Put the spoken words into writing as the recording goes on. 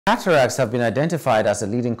Cataracts have been identified as a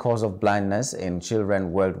leading cause of blindness in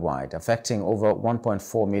children worldwide, affecting over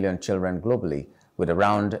 1.4 million children globally, with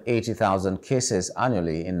around 80,000 cases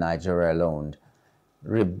annually in Nigeria alone.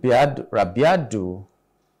 Rabiatu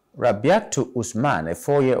Usman, a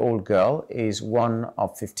 4-year-old girl, is one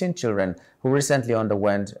of 15 children who recently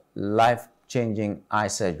underwent life-changing eye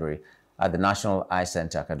surgery at the National Eye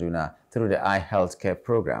Center, Kaduna, through the Eye Health Care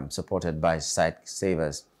Program supported by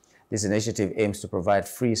Sightsavers. This initiative aims to provide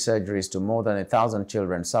free surgeries to more than 1,000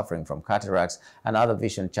 children suffering from cataracts and other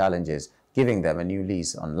vision challenges, giving them a new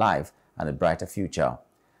lease on life and a brighter future.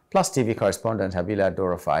 Plus TV correspondent Habila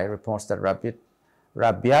Darofai reports that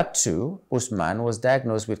Rabiatu Usman was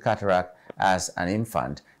diagnosed with cataract as an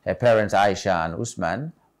infant. Her parents Aisha and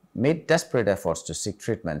Usman made desperate efforts to seek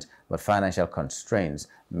treatment, but financial constraints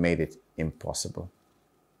made it impossible.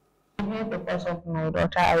 I'm here because of my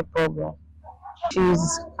daughter's eye problem.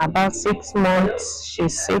 She's about 6 months.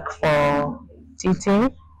 She's sick for teething.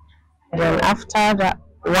 Then after that,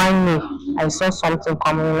 one day, I saw something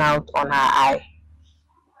coming out on her eye.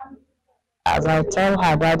 As I tell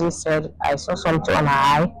her, daddy said, I saw something on her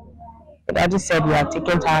eye. The daddy said, we are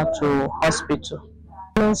taking her to hospital.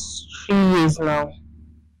 It's 3 years now.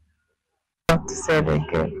 What to say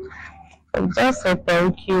again? I just say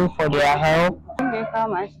thank you for their help.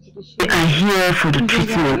 We are here for the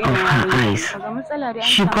treatment of her eyes.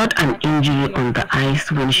 She got an injury on the eyes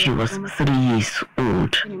when she was 3 years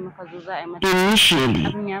old.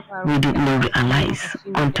 Initially, we did not realize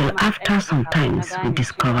until after some time we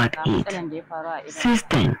discovered it. Since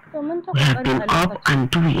then, we have been up and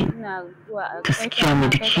doing to secure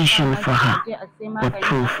medication for her, but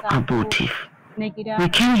proved abortive. We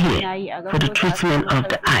came here for the treatment of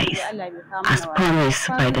the eyes, as promised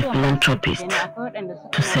by the philanthropist,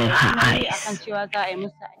 to save her eyes.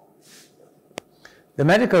 The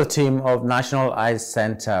medical team of National Eye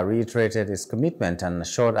Center reiterated its commitment and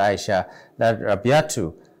assured Aisha that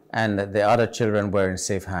Rabiatu and the other children were in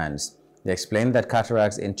safe hands. They explained that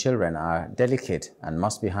cataracts in children are delicate and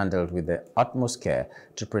must be handled with the utmost care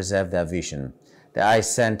to preserve their vision. The Eye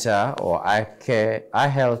Center, or Eye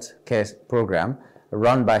Health Care Program,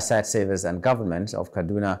 run by Sightsavers and governments of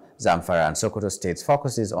Kaduna, Zamfara, and Sokoto states,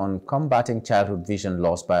 focuses on combating childhood vision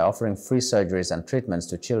loss by offering free surgeries and treatments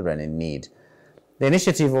to children in need. The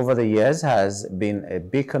initiative over the years has been a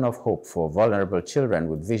beacon of hope for vulnerable children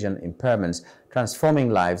with vision impairments, transforming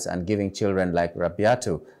lives and giving children like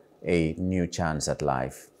Rabiatu a new chance at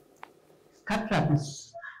life. Cataract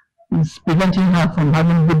is preventing her from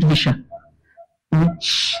having good vision,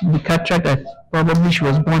 which the cataract, probably she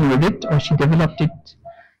was born with it or she developed it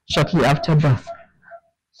shortly after birth.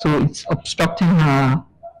 So it's obstructing her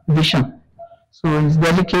vision. So it's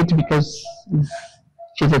delicate because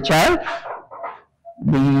she's a child.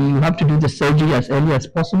 You have to do the surgery as early as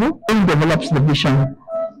possible. It develops the vision.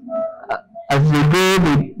 As they go,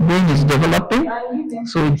 the brain is developing,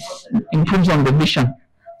 so it improves on the vision.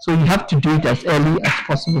 So you have to do it as early as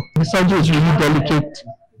possible. The surgery is really delicate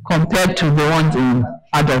compared to the ones in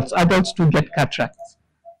adults. Adults do get cataracts,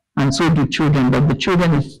 and so do children, but the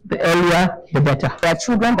children, the earlier, the better. There are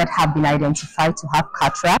children that have been identified to have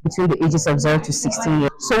cataract between the ages of 0 to 16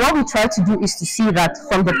 years. So what we try to do is to see that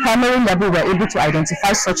from the primary level, we're able to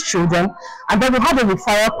identify such children, and then we have a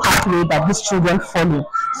referral pathway that these children follow.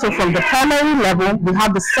 So from the primary level, we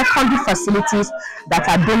have the secondary facilities that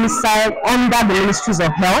are domiciled under the Ministries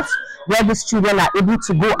of Health, where these children are able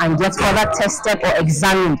to go and get further tested or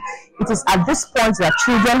examined. It is at this point that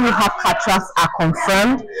children who have cataracts are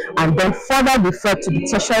confirmed and then further referred to the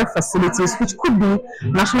tertiary facilities, which could be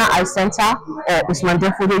National Eye Center or Usman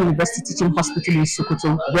University Teaching Hospital in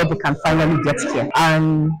Sokoto, where they can finally get care.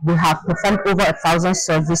 And we have performed over 1,000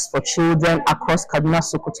 surgeries for children across Kaduna,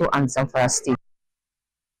 Sokoto, and Zamfara State.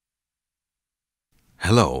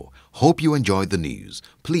 Hello, hope you enjoyed the news.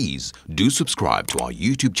 Please do subscribe to our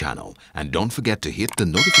YouTube channel and don't forget to hit the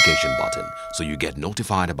notification button so you get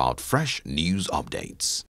notified about fresh news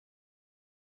updates.